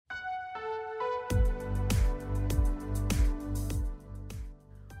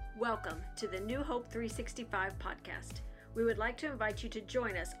Welcome to the New Hope 365 podcast. We would like to invite you to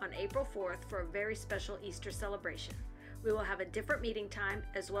join us on April 4th for a very special Easter celebration. We will have a different meeting time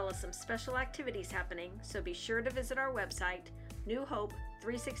as well as some special activities happening, so be sure to visit our website,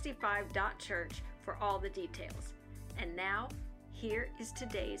 newhope365.church, for all the details. And now, here is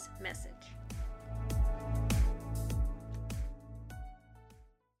today's message.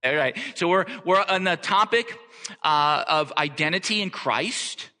 All right, so we're on the topic of identity in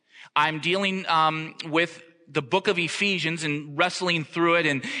Christ. I'm dealing with the book of Ephesians and wrestling through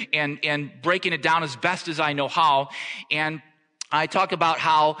it and breaking it down as best as I know how. And I talk about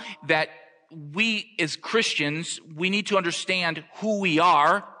how that we as Christians, we need to understand who we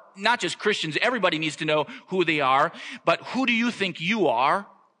are. Not just Christians, everybody needs to know who they are. But who do you think you are?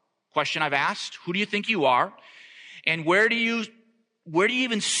 Question I've asked. Who do you think you are? And where do you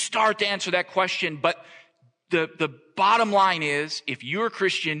even start to answer that question? But the bottom line is, if you're a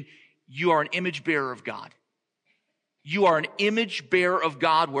Christian, you are an image bearer of God. You are an image bearer of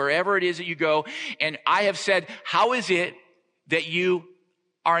God wherever it is that you go. And I have said, how is it that you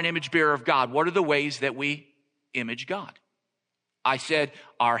are an image bearer of God? What are the ways that we image God? I said,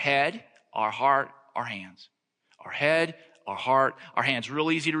 our head, our heart, our hands. Our head, our heart, our hands.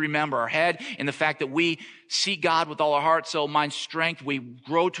 Real easy to remember. Our head in the fact that we seek God with all our heart, soul, mind, strength. We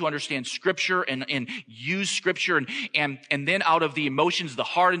grow to understand Scripture and use Scripture. And then out of the emotions, the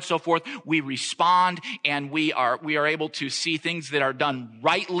heart and so forth, we respond and we are able to see things that are done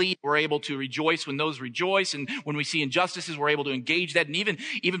rightly. We're able to rejoice when those rejoice. And when we see injustices, we're able to engage that and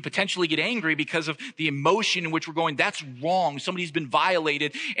even potentially get angry because of the emotion in which we're going, that's wrong. Somebody's been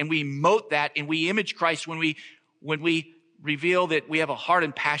violated. And we emote that and we image Christ when we reveal that we have a heart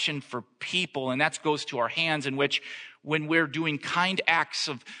and passion for people, and that goes to our hands, in which when we're doing kind acts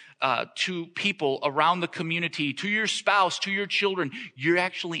of to people around the community, to your spouse, to your children, you're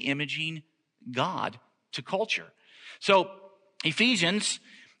actually imaging God to culture. So Ephesians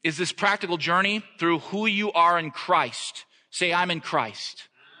is this practical journey through who you are in Christ. Say, I'm in Christ.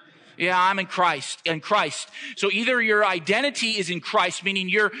 Yeah, I'm in Christ. So either your identity is in Christ, meaning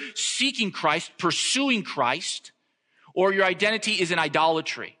you're seeking Christ, pursuing Christ, or your identity is in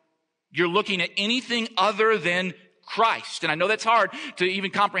idolatry. You're looking at anything other than Christ. And I know that's hard to even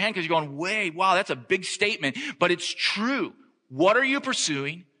comprehend because you're going, wow, that's a big statement. But it's true. What are you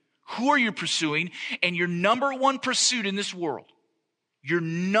pursuing? Who are you pursuing? And your number one pursuit in this world,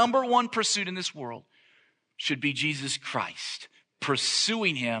 should be Jesus Christ.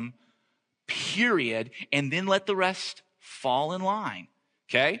 Pursuing Him, period. And then let the rest fall in line.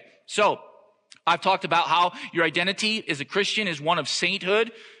 Okay? So, I've talked about how your identity as a Christian is one of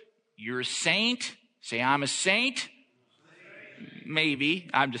sainthood. You're a saint. Say, I'm a saint. Maybe.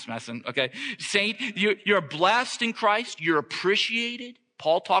 I'm just messing. Okay. Saint, you're blessed in Christ. You're appreciated.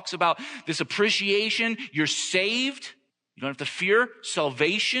 Paul talks about this appreciation. You're saved. You don't have to fear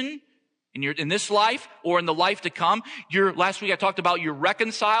salvation in this life or in the life to come. Last week I talked about you're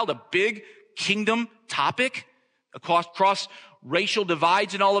reconciled, a big kingdom topic across racial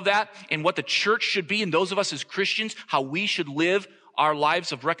divides and all of that, and what the church should be, and those of us as Christians, how we should live our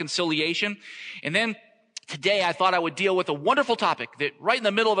lives of reconciliation. And then today I thought I would deal with a wonderful topic that right in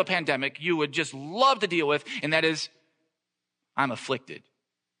the middle of a pandemic you would just love to deal with, and that is, I'm afflicted.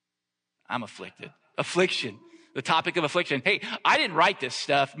 Affliction. The topic of affliction. Hey, I didn't write this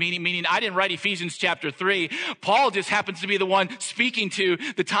stuff, meaning I didn't write Ephesians chapter 3. Paul just happens to be the one speaking to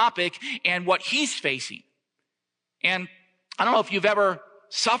the topic and what he's facing. And I don't know if you've ever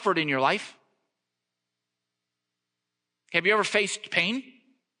suffered in your life. Have you ever faced pain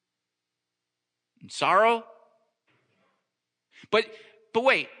and sorrow? But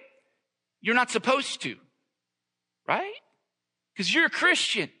wait, you're not supposed to, right? Because you're a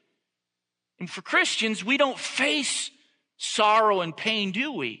Christian. And for Christians, we don't face sorrow and pain,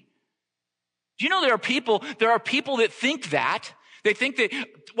 do we? Do you know there are people that think that? They think that,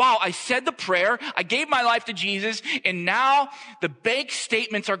 wow, I said the prayer, I gave my life to Jesus, and now the bank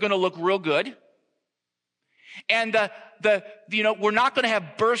statements are going to look real good. And we're not going to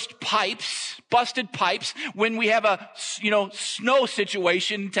have busted pipes when we have a, snow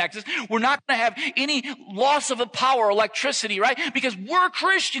situation in Texas. We're not going to have any loss of the power, electricity, right? Because we're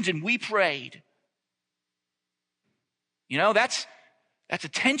Christians and we prayed. That's a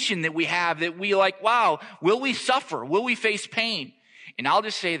tension that we have, that we like, wow, will we suffer? Will we face pain? And I'll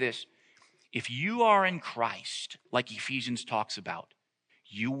just say this. If you are in Christ, like Ephesians talks about,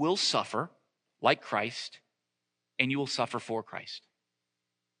 you will suffer like Christ, and you will suffer for Christ.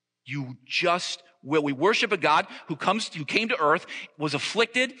 You just will. We worship a God who came to earth, was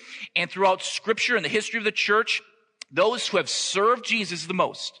afflicted, and throughout Scripture and the history of the church, those who have served Jesus the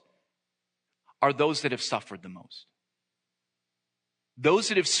most are those that have suffered the most. Those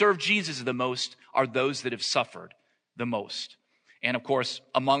that have served Jesus the most are those that have suffered the most. And of course,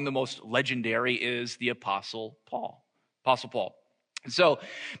 among the most legendary is the Apostle Paul. Apostle Paul. And so,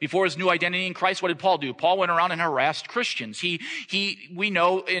 before his new identity in Christ, what did Paul do? Paul went around and harassed Christians. We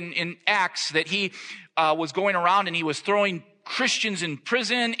know in Acts that he was going around and he was throwing Christians in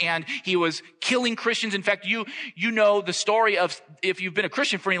prison and he was killing Christians. In fact, you know the story of, if you've been a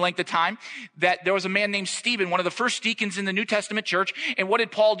Christian for any length of time, that there was a man named Stephen, one of the first deacons in the New Testament church. And what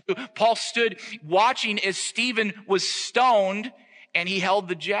did Paul do? Paul stood watching as Stephen was stoned, and he held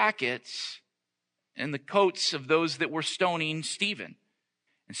the jackets and the coats of those that were stoning Stephen.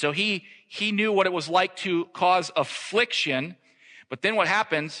 And so he knew what it was like to cause affliction. But then what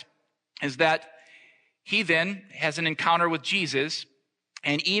happens is that he then has an encounter with Jesus.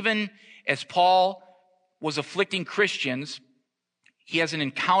 And even as Paul was afflicting Christians, he has an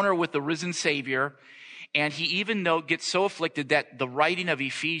encounter with the risen Savior. And he even gets so afflicted that the writing of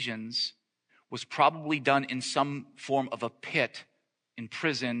Ephesians was probably done in some form of a pit in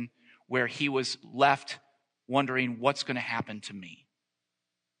prison, where he was left wondering, what's going to happen to me?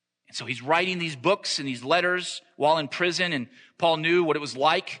 And so he's writing these books and these letters while in prison, and Paul knew what it was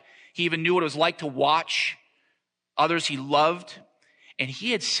like. He even knew what it was like to watch others he loved. And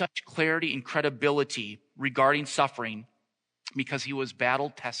he had such clarity and credibility regarding suffering because he was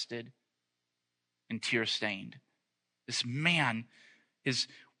battle-tested and tear-stained. This man, his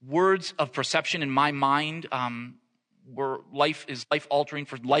words of perception in my mind were life-altering,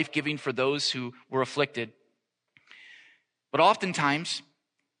 for life-giving for those who were afflicted. But oftentimes,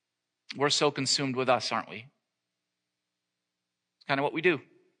 we're so consumed with us, aren't we? It's kind of what we do.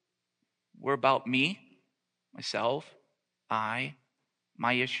 We're about me, myself, my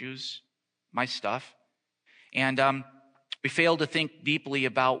issues, my stuff. And we fail to think deeply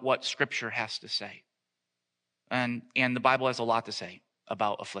about what Scripture has to say. And the Bible has a lot to say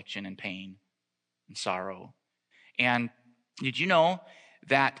about affliction and pain and sorrow. And did you know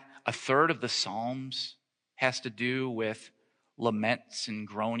that a third of the Psalms has to do with laments and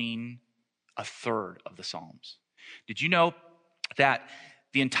groaning? A third of the Psalms. Did you know that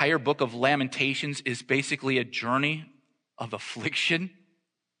the entire book of Lamentations is basically a journey of affliction?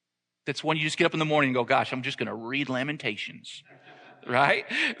 That's when you just get up in the morning and go, gosh, I'm just going to read Lamentations, right?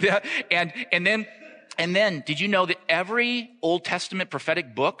 Yeah. And then did you know that every Old Testament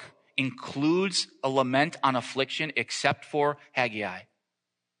prophetic book includes a lament on affliction except for Haggai?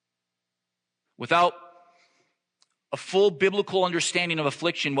 Without a full biblical understanding of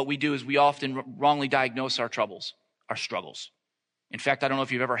affliction, what we do is we often wrongly diagnose our troubles, our struggles. In fact, I don't know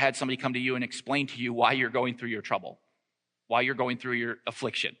if you've ever had somebody come to you and explain to you why you're going through your trouble, why you're going through your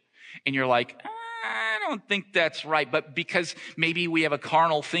affliction. And you're like, I don't think that's right. But because maybe we have a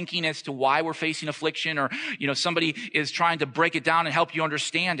carnal thinking as to why we're facing affliction, or, somebody is trying to break it down and help you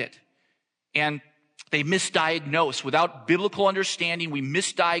understand it. And they misdiagnose. Without biblical understanding, we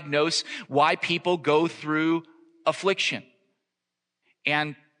misdiagnose why people go through affliction.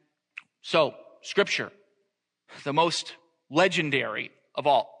 And so, Scripture, the most legendary of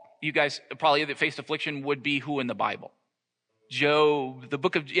all. You guys probably that faced affliction would be who in the Bible? Job, the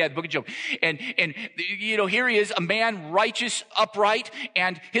book of Job. And here he is, a man righteous, upright,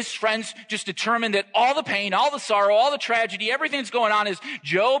 and his friends just determined that all the pain, all the sorrow, all the tragedy, everything that's going on is,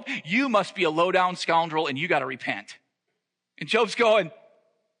 Job, you must be a low-down scoundrel and you got to repent. And Job's going,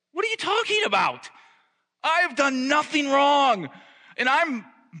 what are you talking about? I have done nothing wrong. And I'm,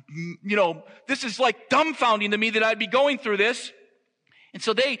 this is like dumbfounding to me that I'd be going through this. And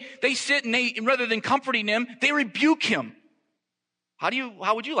so they sit and rather than comforting him, they rebuke him.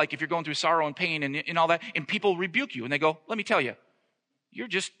 How would you like if you're going through sorrow and pain and all that, and people rebuke you and they go, let me tell you,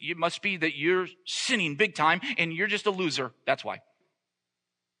 you must be that you're sinning big time and you're just a loser. That's why.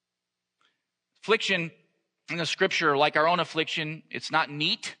 Affliction in the Scripture, like our own affliction, it's not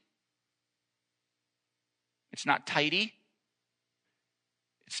neat. It's not tidy.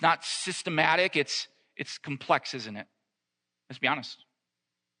 It's not systematic. It's complex, isn't it? Let's be honest.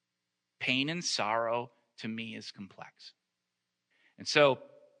 Pain and sorrow to me is complex. And so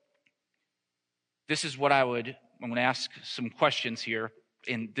this is what I'm going to ask some questions here.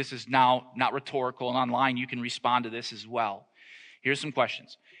 And this is now not rhetorical, and online you can respond to this as well. Here's some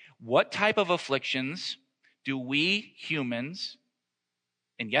questions. What type of afflictions do we humans,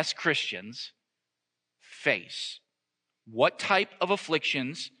 and yes, Christians, face? What type of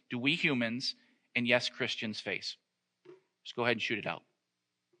afflictions do we humans, and yes, Christians, face? Just go ahead and shoot it out.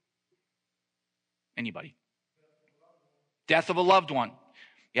 Anybody? Death of a loved one.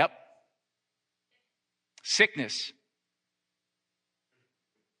 Yep. Sickness.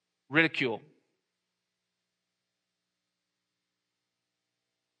 Ridicule.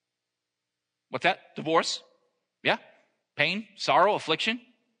 What's that? Divorce? Yeah. Pain, sorrow, affliction,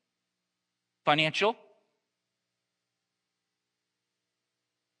 financial.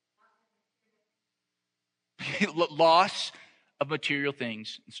 Loss of material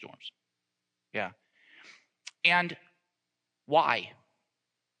things and storms. Yeah. And why?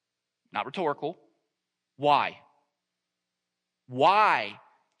 Not rhetorical. Why? Why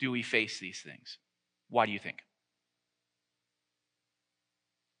do we face these things? Why do you think?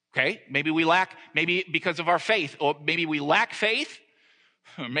 Okay, maybe because of our faith, or maybe we lack faith,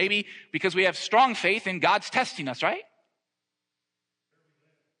 or maybe because we have strong faith and God's testing us, right?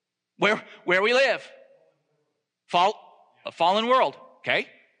 Where we live. A fallen world, okay?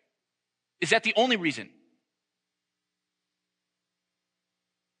 Is that the only reason?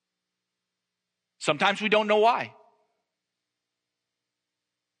 Sometimes we don't know why.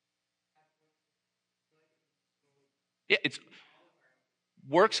 Yeah, it's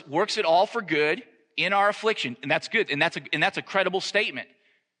works it all for good in our affliction, and that's good, and that's a credible statement.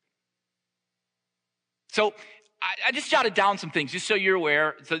 So I just jotted down some things just so you're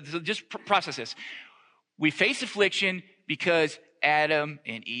aware. So just process this. We face affliction because Adam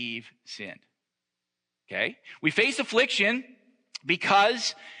and Eve sinned. Okay? We face affliction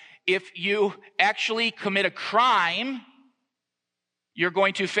because if you actually commit a crime, you're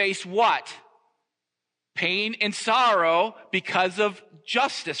going to face what? Pain and sorrow because of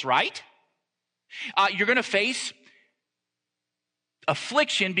justice, right? You're going to face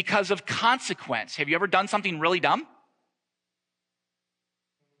affliction because of consequence. Have you ever done something really dumb?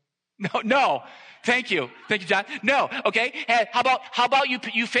 No. Thank you, John. No. Okay. How about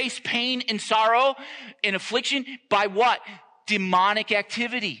you face pain and sorrow and affliction by what? Demonic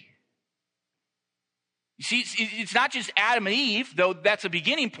activity. You see, it's not just Adam and Eve, though that's a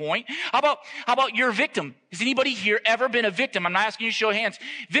beginning point. How about your victim? Has anybody here ever been a victim? I'm not asking you to show hands.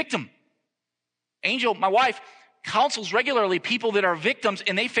 Victim. Angel, my wife, counsels regularly people that are victims,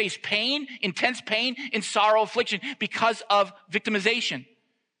 and they face pain, intense pain, and sorrow, affliction because of victimization.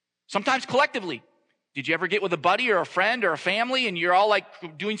 Sometimes collectively. Did you ever get with a buddy or a friend or a family and you're all like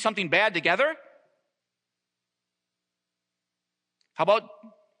doing something bad together? How about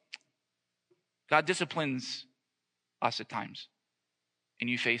God disciplines us at times and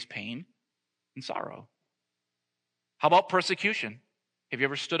you face pain and sorrow? How about persecution? Have you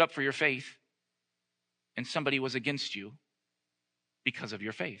ever stood up for your faith and somebody was against you because of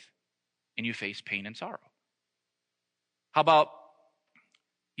your faith and you face pain and sorrow? How about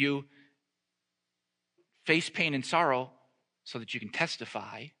you face pain and sorrow so that you can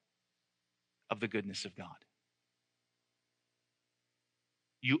testify of the goodness of God?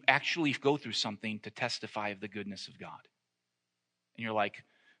 You actually go through something to testify of the goodness of God. And you're like,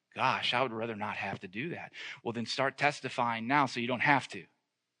 gosh, I would rather not have to do that. Well, then start testifying now so you don't have to.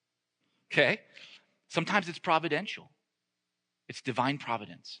 Okay? Sometimes it's providential. It's divine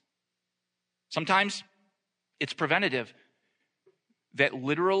providence. Sometimes it's preventative, that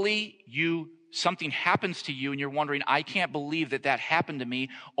literally something happens to you and you're wondering, I can't believe that happened to me,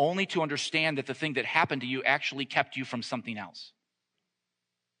 only to understand that the thing that happened to you actually kept you from something else.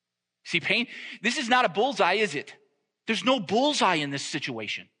 See, pain, this is not a bullseye, is it? There's no bullseye in this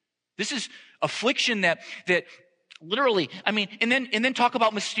situation. This is affliction that literally, and then talk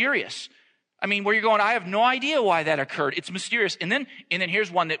about mysterious. Where you're going, I have no idea why that occurred. It's mysterious. And then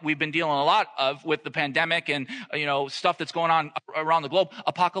here's one that we've been dealing a lot of with the pandemic and, stuff that's going on around the globe,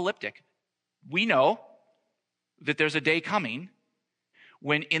 apocalyptic. We know that there's a day coming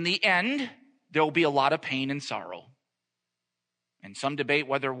when in the end, there will be a lot of pain and sorrow. And some debate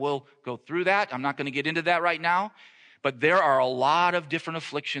whether we'll go through that. I'm not going to get into that right now. But there are a lot of different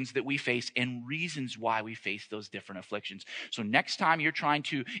afflictions that we face and reasons why we face those different afflictions. So next time you're trying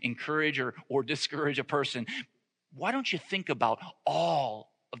to encourage or discourage a person, why don't you think about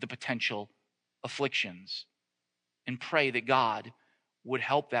all of the potential afflictions and pray that God would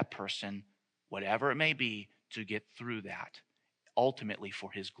help that person, whatever it may be, to get through that, ultimately for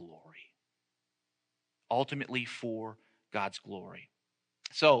his glory. Ultimately for God's glory.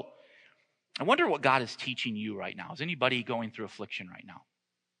 So, I wonder what God is teaching you right now. Is anybody going through affliction right now?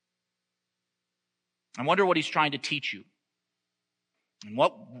 I wonder what he's trying to teach you. In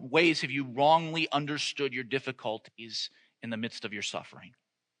what ways have you wrongly understood your difficulties in the midst of your suffering?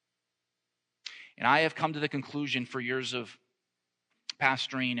 And I have come to the conclusion for years of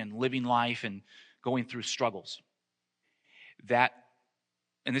pastoring and living life and going through struggles that,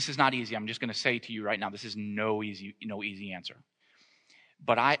 and this is not easy, I'm just going to say to you right now, this is no easy answer.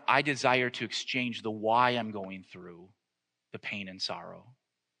 But I desire to exchange the why I'm going through the pain and sorrow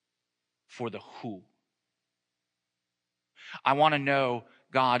for the who. I want to know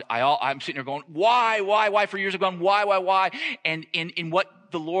God, I'm sitting here going, why? For years I've gone, why? And in what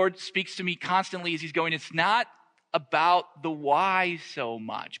the Lord speaks to me constantly is he's going, it's not about the why so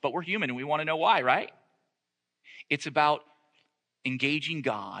much, but we're human and we want to know why, right? It's about engaging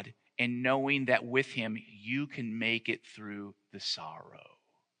God and knowing that with him, you can make it through the sorrow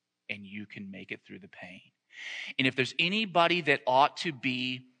and you can make it through the pain. And if there's anybody that ought to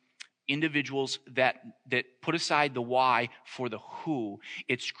be individuals that put aside the why for the who,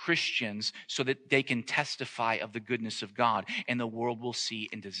 it's Christians, so that they can testify of the goodness of God and the world will see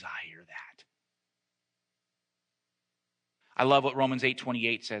and desire that. I love what Romans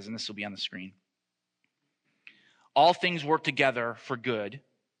 8:28 says, and this will be on the screen. All things work together for good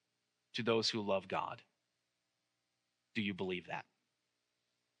to those who love God. Do you believe that?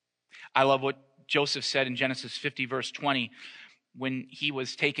 I love what Joseph said in Genesis 50, verse 20, when he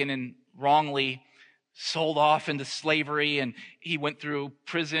was taken and wrongly sold off into slavery, and he went through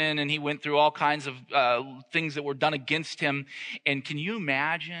prison, and he went through all kinds of things that were done against him. And can you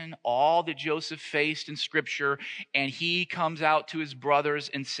imagine all that Joseph faced in Scripture? And he comes out to his brothers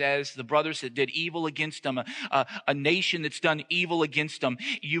and says, the brothers that did evil against him, a nation that's done evil against him,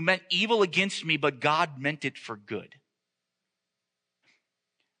 you meant evil against me, but God meant it for good.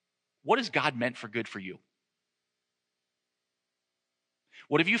 What has God meant for good for you?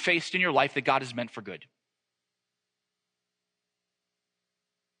 What have you faced in your life that God has meant for good?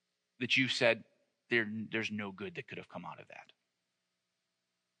 That you said, there's no good that could have come out of that.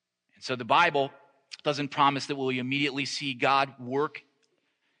 And so the Bible doesn't promise that we'll immediately see God work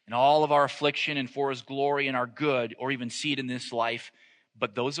in all of our affliction and for his glory and our good, or even see it in this life.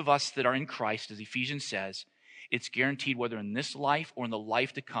 But those of us that are in Christ, as Ephesians says, it's guaranteed whether in this life or in the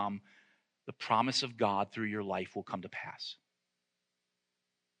life to come, the promise of God through your life will come to pass.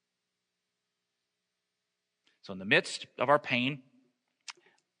 So in the midst of our pain,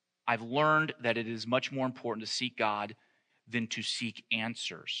 I've learned that it is much more important to seek God than to seek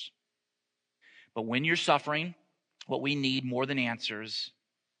answers. But when you're suffering, what we need more than answers,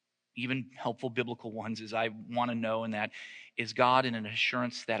 even helpful biblical ones, is I want to know, and that is God and an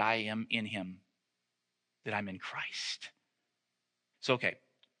assurance that I am in him, that I'm in Christ. So, okay.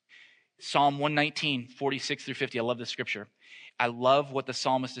 Psalm 119, 46 through 50. I love this scripture. I love what the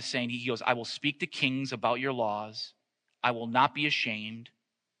psalmist is saying. He goes, I will speak to kings about your laws. I will not be ashamed.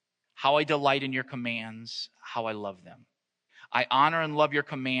 How I delight in your commands, how I love them. I honor and love your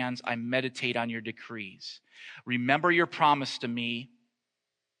commands. I meditate on your decrees. Remember your promise to me.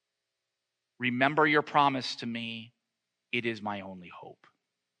 Remember your promise to me. It is my only hope.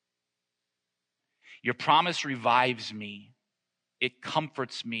 Your promise revives me. It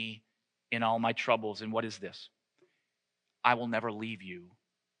comforts me in all my troubles. And what is this? I will never leave you.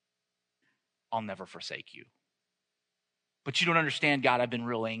 I'll never forsake you. But you don't understand, God, I've been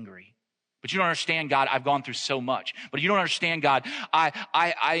real angry. But you don't understand, God, I've gone through so much. But you don't understand, God,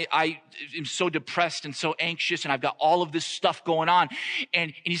 I am so depressed and so anxious, and I've got all of this stuff going on.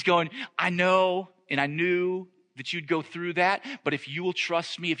 And he's going, I know, and I knew that you'd go through that. But if you will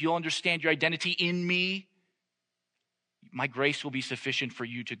trust me, if you'll understand your identity in me, my grace will be sufficient for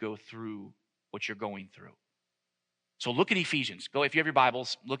you to go through what you're going through. So look at Ephesians. Go, if you have your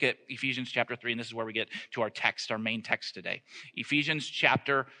Bibles, look at Ephesians chapter 3, and this is where we get to our text, our main text today. Ephesians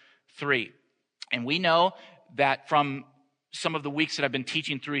chapter 3. And we know that from some of the weeks that I've been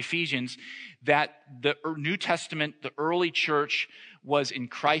teaching through Ephesians, that the New Testament, the early church, was in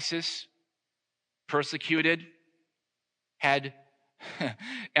crisis, persecuted, had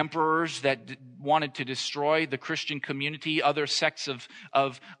emperors that wanted to destroy the Christian community, other sects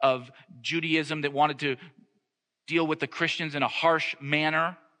of Judaism that wanted to deal with the Christians in a harsh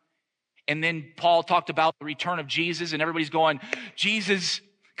manner. And then Paul talked about the return of Jesus, and everybody's going, Jesus,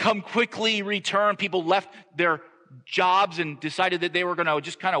 come quickly, return. People left their jobs and decided that they were going to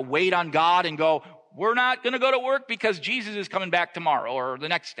just kind of wait on God and go, we're not going to go to work because Jesus is coming back tomorrow or the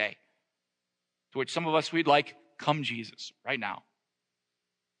next day. To which some of us, we'd like, come Jesus, right now.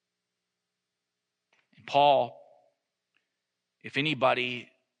 And Paul, if anybody,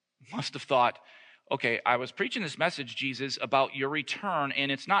 must have thought, okay, I was preaching this message, Jesus, about your return,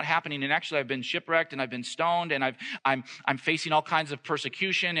 and it's not happening. And actually, I've been shipwrecked, and I've been stoned, and I'm facing all kinds of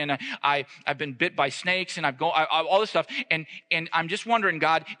persecution, and I've been bit by snakes, and all this stuff. And I'm just wondering,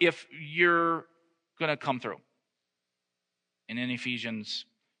 God, if you're going to come through. And in Ephesians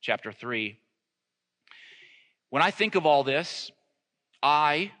chapter 3, when I think of all this,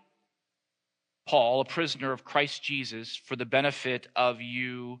 I, Paul, a prisoner of Christ Jesus, for the benefit of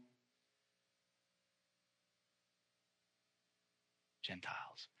you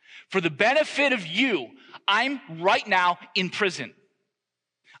Gentiles. For the benefit of you, I'm right now in prison.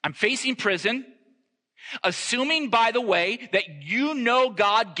 I'm facing prison, assuming, by the way, that you know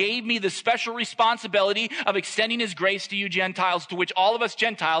God gave me the special responsibility of extending his grace to you Gentiles, to which all of us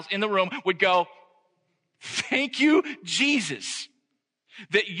Gentiles in the room would go, thank you, Jesus,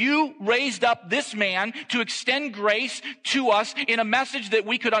 that you raised up this man to extend grace to us in a message that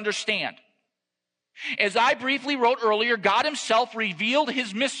we could understand. As I briefly wrote earlier, God himself revealed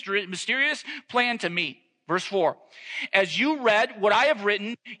his mysterious plan to me. Verse 4, as you read what I have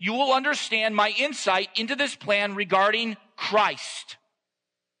written, you will understand my insight into this plan regarding Christ.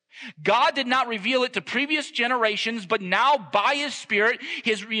 God did not reveal it to previous generations, but now by his Spirit,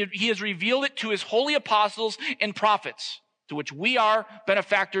 he has revealed it to his holy apostles and prophets, to which we are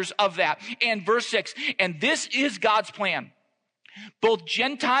benefactors of that. And verse 6, and this is God's plan. Both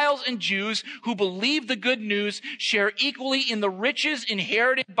Gentiles and Jews who believe the good news share equally in the riches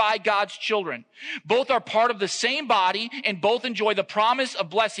inherited by God's children. Both are part of the same body and both enjoy the promise of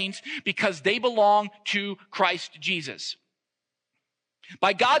blessings because they belong to Christ Jesus.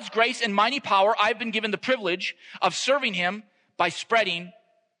 By God's grace and mighty power, I've been given the privilege of serving him by spreading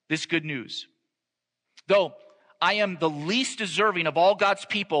this good news. Though I am the least deserving of all God's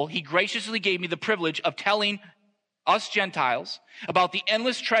people, he graciously gave me the privilege of telling us Gentiles about the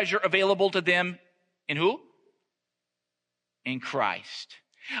endless treasure available to them in who? In Christ.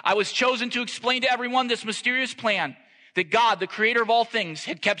 I was chosen to explain to everyone this mysterious plan that God, the creator of all things,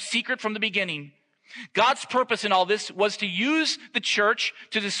 had kept secret from the beginning. God's purpose in all this was to use the church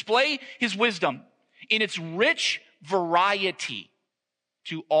to display his wisdom in its rich variety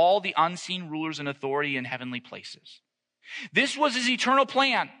to all the unseen rulers and authority in heavenly places. This was his eternal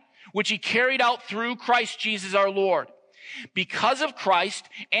plan, which he carried out through Christ Jesus our Lord. Because of Christ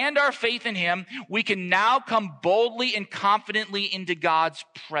and our faith in him, we can now come boldly and confidently into God's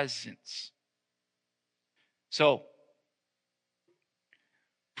presence. So,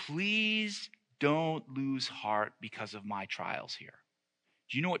 please don't lose heart because of my trials here.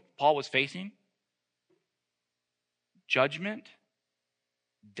 Do you know what Paul was facing? Judgment,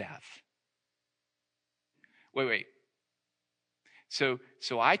 death. Wait. So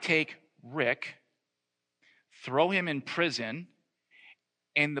I take Rick, throw him in prison,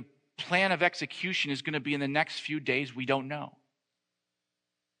 and the plan of execution is going to be in the next few days. We don't know.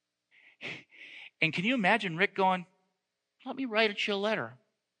 And can you imagine Rick going, let me write you a letter.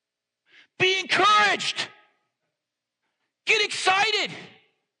 Be encouraged. Get excited.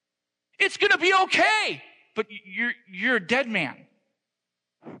 It's going to be okay. But you're a dead man.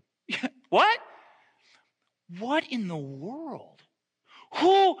 What? What in the world?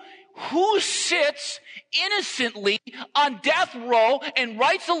 Who sits innocently on death row and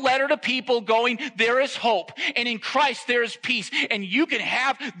writes a letter to people going, there is hope, and in Christ there is peace, and you can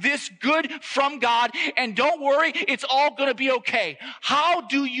have this good from God, and don't worry, it's all going to be okay. How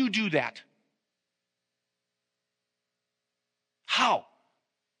do you do that? How?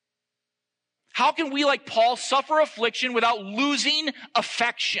 How can we, like Paul, suffer affliction without losing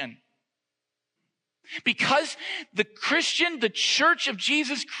affection? Because the Christian, the church of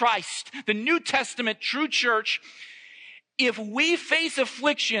Jesus Christ, the New Testament true church, if we face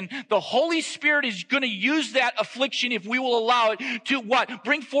affliction, the Holy Spirit is going to use that affliction, if we will allow it, to what?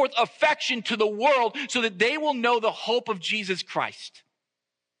 Bring forth affection to the world so that they will know the hope of Jesus Christ.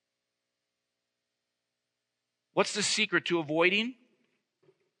 What's the secret to avoiding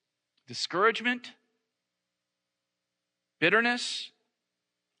discouragement, bitterness,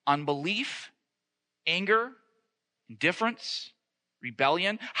 unbelief, anger, indifference,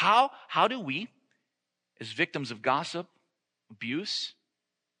 rebellion? How do we, as victims of gossip, abuse,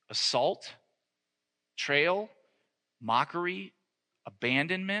 assault, betrayal, mockery,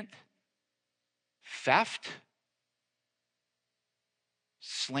 abandonment, theft,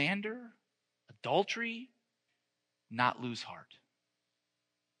 slander, adultery, not lose heart?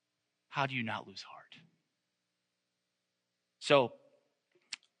 How do you not lose heart? So,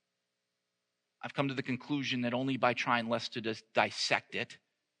 I've come to the conclusion that only by trying less to dissect it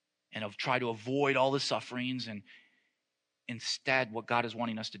and try to avoid all the sufferings, and instead what God is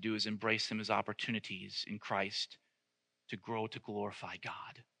wanting us to do is embrace them as opportunities in Christ to grow to glorify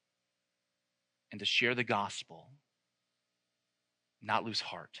God and to share the gospel, not lose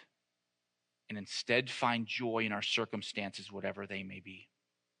heart, and instead find joy in our circumstances, whatever they may be.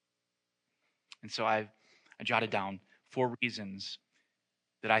 And so I jotted down 4 reasons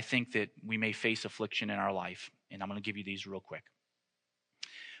that I think that we may face affliction in our life. And I'm going to give you these real quick.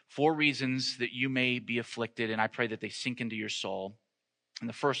 4 reasons that you may be afflicted, and I pray that they sink into your soul. And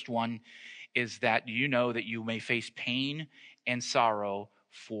the first one is that you know that you may face pain and sorrow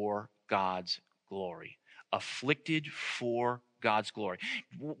for God's glory. Afflicted for God's glory.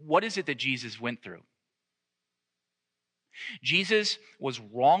 What is it that Jesus went through? Jesus was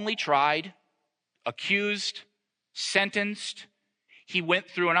wrongly tried, accused, sentenced. He went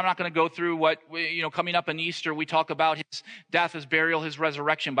through, and I'm not going to go through what, coming up in Easter, we talk about his death, his burial, his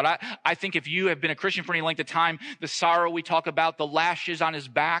resurrection. But I think if you have been a Christian for any length of time, the sorrow we talk about, the lashes on his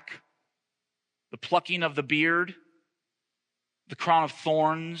back, the plucking of the beard, the crown of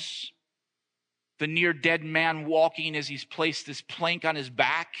thorns, the near dead man walking as he's placed this plank on his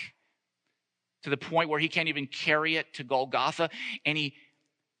back to the point where he can't even carry it to Golgotha, and he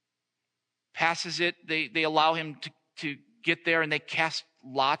passes it. They allow him to get there, and they cast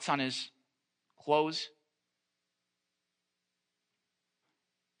lots on his clothes.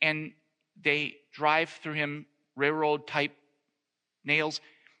 And they drive through him railroad-type nails,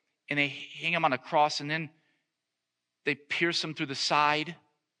 and they hang him on a cross, and then they pierce him through the side,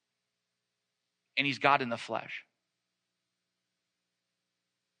 and he's God in the flesh.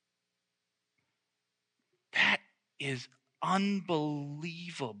 That is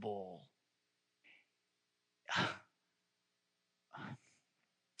unbelievable.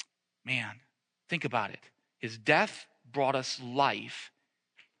 Man, think about it. His death brought us life,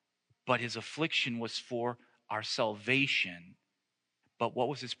 but his affliction was for our salvation. But what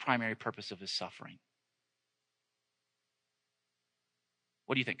was his primary purpose of his suffering?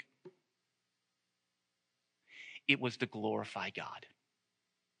 What do you think? It was to glorify God.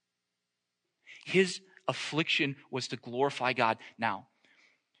 His affliction was to glorify God. Now,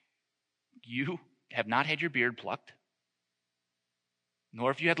 you have not had your beard plucked,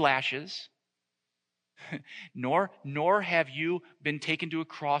 nor have you had lashes, nor have you been taken to a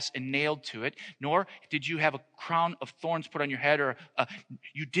cross and nailed to it, nor did you have a crown of thorns put on your head, or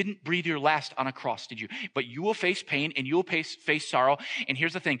you didn't breathe your last on a cross, did you? But you will face pain and you will face sorrow. And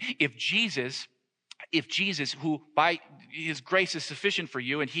here's the thing. If Jesus, who by his grace is sufficient for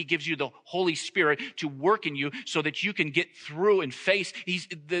you, and he gives you the Holy Spirit to work in you so that you can get through and face,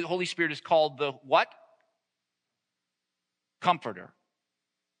 the Holy Spirit is called the what? Comforter.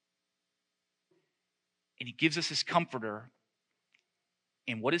 And he gives us his comforter.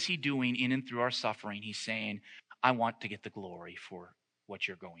 And what is he doing in and through our suffering? He's saying, I want to get the glory for what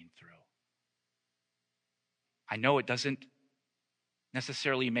you're going through. I know it doesn't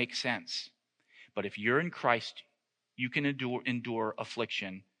necessarily make sense, but if you're in Christ, you can endure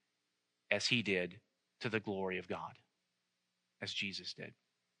affliction as he did to the glory of God, as Jesus did.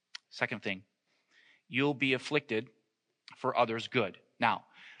 Second thing, you'll be afflicted for others' good. Now,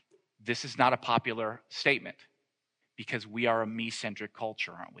 this is not a popular statement because we are a me-centric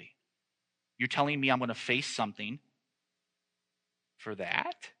culture, aren't we? You're telling me I'm going to face something for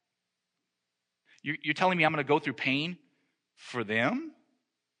that? You're telling me I'm going to go through pain for them?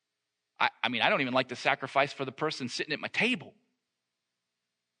 I mean, I don't even like to sacrifice for the person sitting at my table.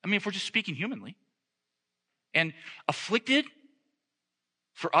 I mean, if we're just speaking humanly. And afflicted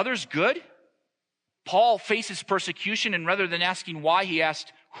for others' good? Paul faces persecution, and rather than asking why, he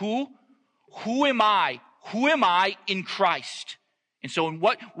asked, who? Who am I? Who am I in Christ? And so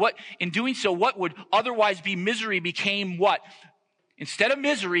in doing so, what would otherwise be misery became what? Instead of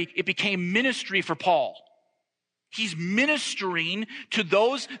misery, it became ministry for Paul. He's ministering to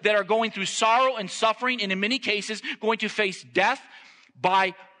those that are going through sorrow and suffering, and in many cases going to face death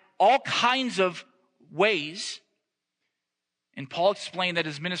by all kinds of ways. And Paul explained that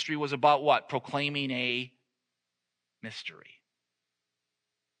his ministry was about what? Proclaiming a mystery.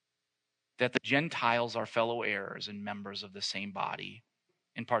 That the Gentiles are fellow heirs and members of the same body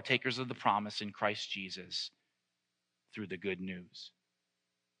and partakers of the promise in Christ Jesus through the good news.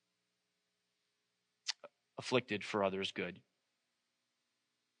 Afflicted for others' good.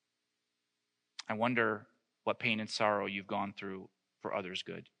 I wonder what pain and sorrow you've gone through for others'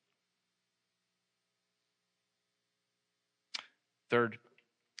 good. Third,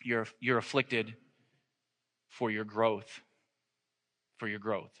 you're afflicted for your growth. For your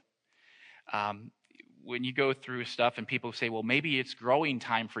growth. When you go through stuff and people say, well, maybe it's growing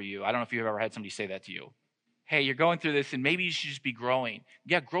time for you. I don't know if you've ever had somebody say that to you. Hey, you're going through this and maybe you should just be growing.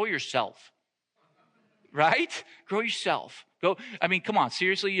 Yeah, grow yourself. Right? Grow yourself. Come on,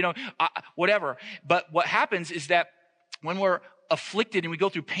 seriously, whatever. But what happens is that when we're afflicted and we go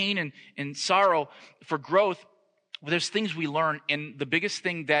through pain and sorrow for growth, well, there's things we learn. And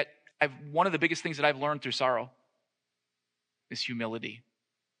one of the biggest things that I've learned through sorrow is humility.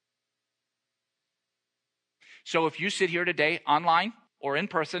 So if you sit here today online or in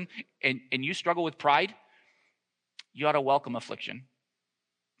person and you struggle with pride, you ought to welcome affliction.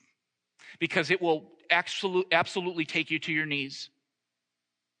 Because it will absolutely take you to your knees.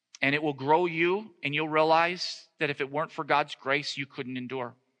 And it will grow you, and you'll realize that if it weren't for God's grace, you couldn't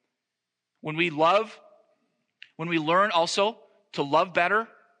endure. When we learn also to love better,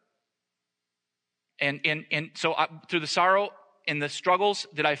 and so through the sorrow and the struggles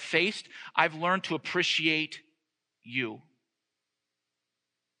that I've faced, I've learned to appreciate you.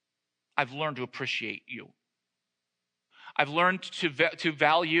 I've learned to appreciate you. I've learned to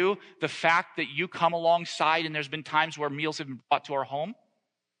value the fact that you come alongside, and there's been times where meals have been brought to our home.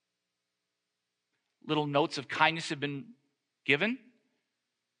 Little notes of kindness have been given.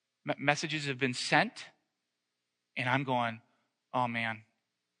 Messages have been sent. And I'm going, oh man,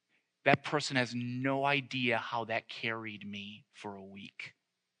 that person has no idea how that carried me for a week.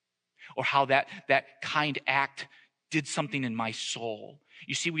 Or how that kind act did something in my soul.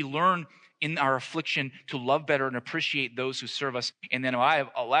 You see, we learn in our affliction to love better and appreciate those who serve us. And then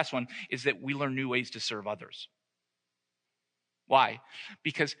a last one is that we learn new ways to serve others. Why?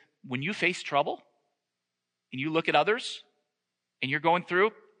 Because when you face trouble and you look at others and you're going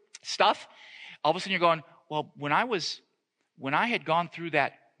through stuff, all of a sudden you're going, well, when I had gone through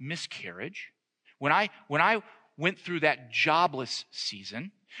that miscarriage, when I went through that jobless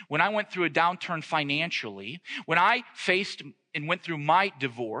season, when I went through a downturn financially, when I faced and went through my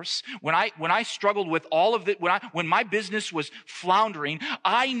divorce, when I struggled with all of it, when my business was floundering,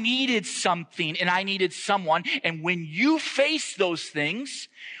 I needed something and I needed someone. And when you face those things,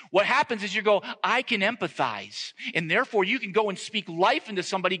 what happens is you go, I can empathize. And therefore you can go and speak life into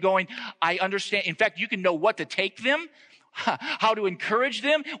somebody going, I understand. In fact, you can know what to take them, how to encourage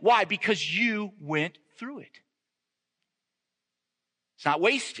them. Why? Because you went through it. It's not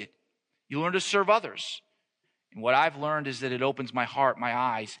wasted. You learn to serve others. And what I've learned is that it opens my heart, my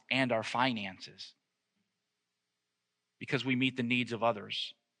eyes, and our finances. Because we meet the needs of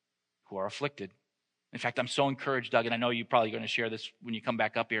others who are afflicted. In fact, I'm so encouraged, Doug, and I know you're probably going to share this when you come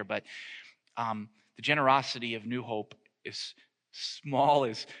back up here, but the generosity of New Hope is small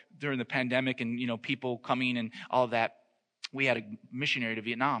as during the pandemic and, people coming and all of that. We had a missionary to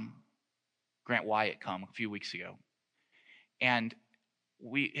Vietnam, Grant Wyatt, come a few weeks ago. And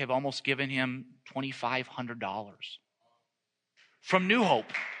we have almost given him $2,500 from New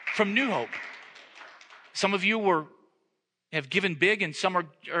Hope. From New Hope. Some of you have given big, and some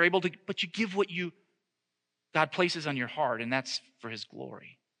are able to, but you give what God places on your heart, and that's for His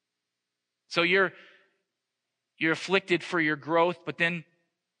glory. So you're afflicted for your growth, but then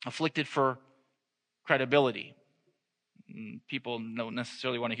afflicted for credibility. People don't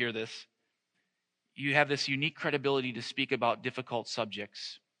necessarily want to hear this. You have this unique credibility to speak about difficult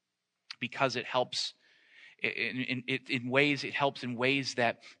subjects because it helps in ways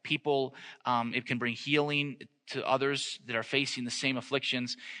that people, it can bring healing to others that are facing the same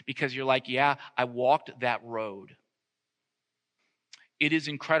afflictions, because you're like, yeah, I walked that road. It is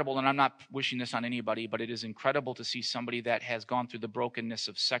incredible, and I'm not wishing this on anybody, but it is incredible to see somebody that has gone through the brokenness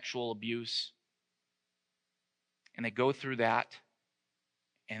of sexual abuse, and they go through that.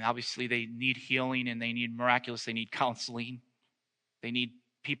 And obviously they need healing, and they need they need counseling. They need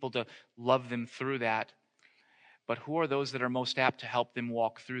people to love them through that. But who are those that are most apt to help them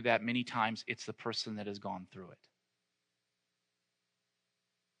walk through that? Many times it's the person that has gone through it.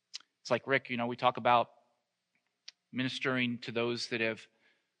 It's like Rick, we talk about ministering to those that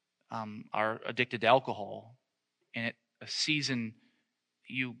are addicted to alcohol. And at a season,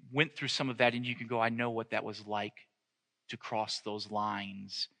 you went through some of that, and you can go, I know what that was like to cross those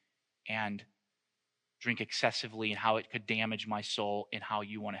lines and drink excessively, and how it could damage my soul, and how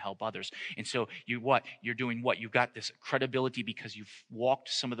you want to help others. And so you're doing what? You've got this credibility because you've walked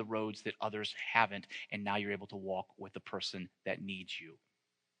some of the roads that others haven't, and now you're able to walk with the person that needs you.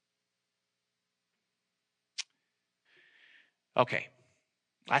 Okay,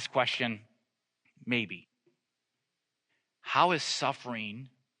 last question, maybe. How has suffering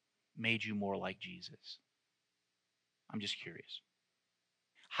made you more like Jesus? I'm just curious.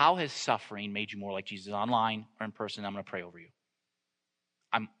 How has suffering made you more like Jesus, online or in person? I'm going to pray over you.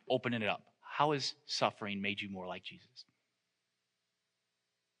 I'm opening it up. How has suffering made you more like Jesus?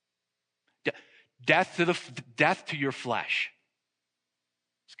 Death to your flesh.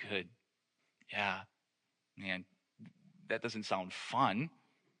 It's good. Yeah. Man, that doesn't sound fun.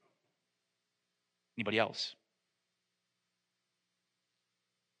 Anybody else?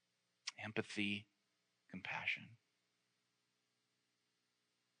 Empathy, compassion.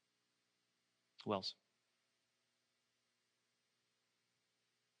 Who else?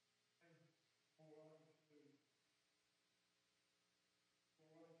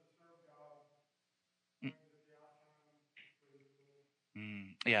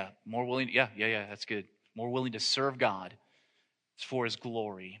 Yeah, more willing. Yeah, that's good. More willing to serve God. It's for His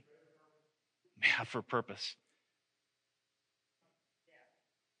glory. Yeah, for purpose.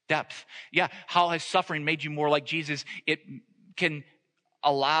 Depth. Yeah, how has suffering made you more like Jesus? It can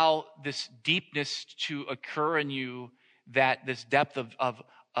allow this deepness to occur in you, that this depth of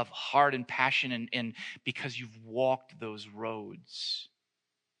heart and passion, and because you've walked those roads.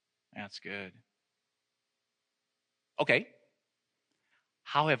 That's good. Okay.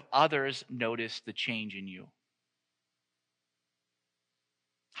 How have others noticed the change in you?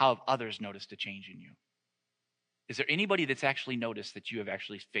 How have others noticed a change in you? Is there anybody that's actually noticed that you have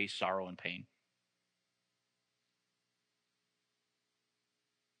actually faced sorrow and pain?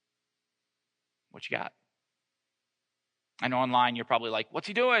 What you got? I know online you're probably like, what's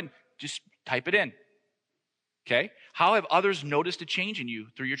he doing? Just type it in. Okay? How have others noticed a change in you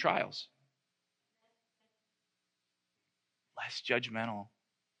through your trials? Less judgmental.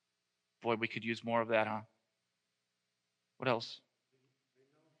 Boy, we could use more of that, huh? What else?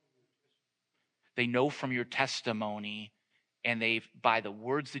 They know from your testimony, and they've, by the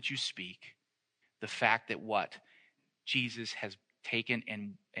words that you speak, the fact that what? Jesus has taken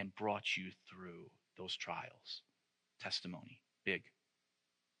and brought you through those trials. Testimony. Big.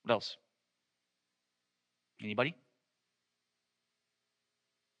 What else? Anybody?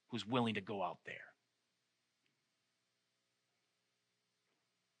 Who's willing to go out there?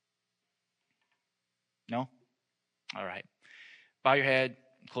 No? All right. Bow your head,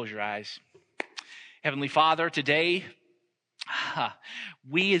 close your eyes. Heavenly Father, today,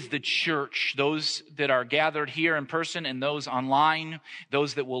 we as the church, those that are gathered here in person and those online,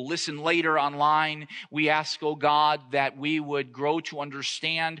 those that will listen later online, we ask, oh God, that we would grow to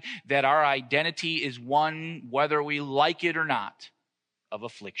understand that our identity is one, whether we like it or not, of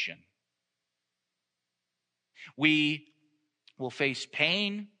affliction. We will face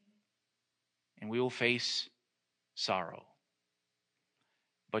pain and we will face sorrow.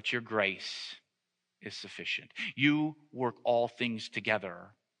 But your grace is sufficient. You work all things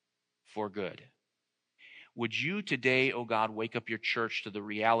together for good. Would you today, oh God, wake up your church to the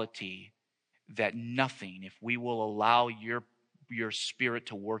reality that nothing, if we will allow your Spirit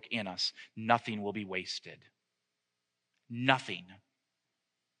to work in us, nothing will be wasted. Nothing.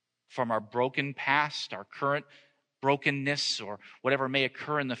 From our broken past, our current brokenness, or whatever may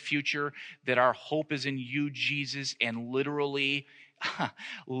occur in the future, that our hope is in you, Jesus, and literally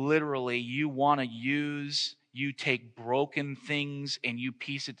you want to you take broken things and you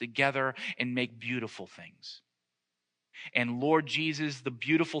piece it together and make beautiful things. And Lord Jesus, the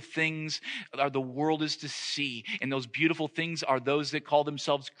beautiful things are the world is to see. And those beautiful things are those that call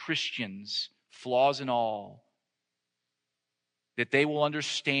themselves Christians, flaws and all. That they will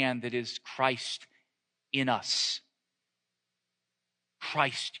understand that it is Christ in us.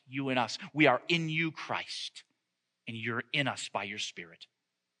 Christ, you in us. We are in you, Christ. And you're in us by your Spirit.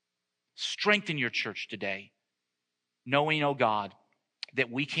 Strengthen your church today, knowing, oh God,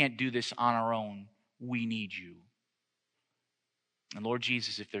 that we can't do this on our own. We need you. And Lord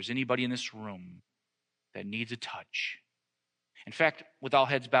Jesus, if there's anybody in this room that needs a touch, in fact, with all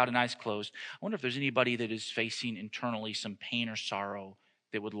heads bowed and eyes closed, I wonder if there's anybody that is facing internally some pain or sorrow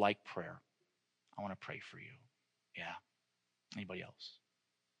that would like prayer. I want to pray for you. Yeah. Anybody else?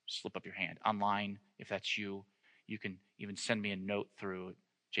 Slip up your hand. Online, if that's you, you can even send me a note through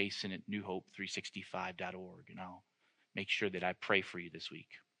jason@newhope365.org, and I'll make sure that I pray for you this week.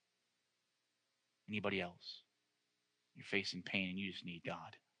 Anybody else? You're facing pain and you just need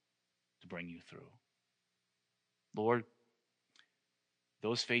God to bring you through. Lord,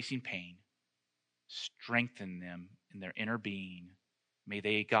 those facing pain, strengthen them in their inner being. May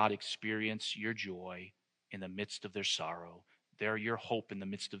they, God, experience your joy in the midst of their sorrow. They're your hope in the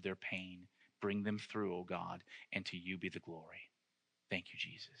midst of their pain. Bring them through, O God, and to you be the glory. Thank you,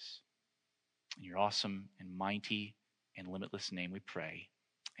 Jesus. In your awesome and mighty and limitless name we pray.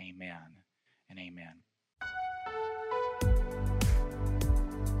 Amen and amen.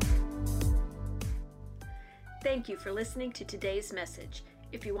 Thank you for listening to today's message.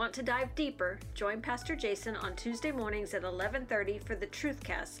 If you want to dive deeper, join Pastor Jason on Tuesday mornings at 11:30 for the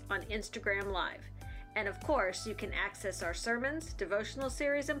Truthcast on Instagram Live. And of course, you can access our sermons, devotional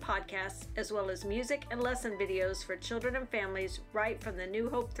series, and podcasts, as well as music and lesson videos for children and families right from the New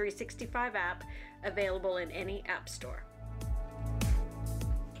Hope 365 app, available in any app store.